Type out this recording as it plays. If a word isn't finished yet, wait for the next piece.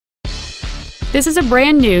This is a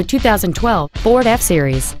brand new 2012 Ford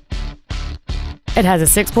F-Series. It has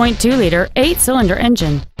a 6.2-liter 8-cylinder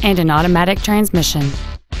engine and an automatic transmission.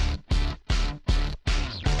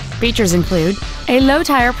 Features include a low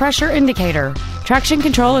tire pressure indicator, traction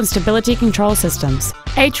control and stability control systems,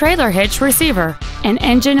 a trailer hitch receiver, an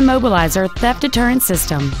engine immobilizer theft deterrent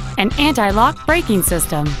system, an anti-lock braking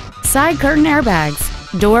system, side curtain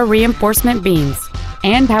airbags, door reinforcement beams,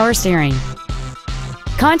 and power steering.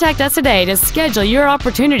 Contact us today to schedule your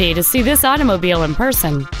opportunity to see this automobile in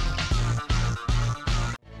person.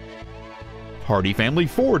 Hardy Family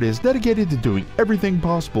Ford is dedicated to doing everything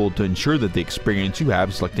possible to ensure that the experience you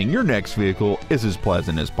have selecting your next vehicle is as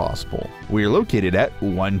pleasant as possible. We are located at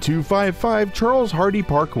 1255 Charles Hardy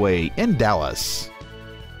Parkway in Dallas.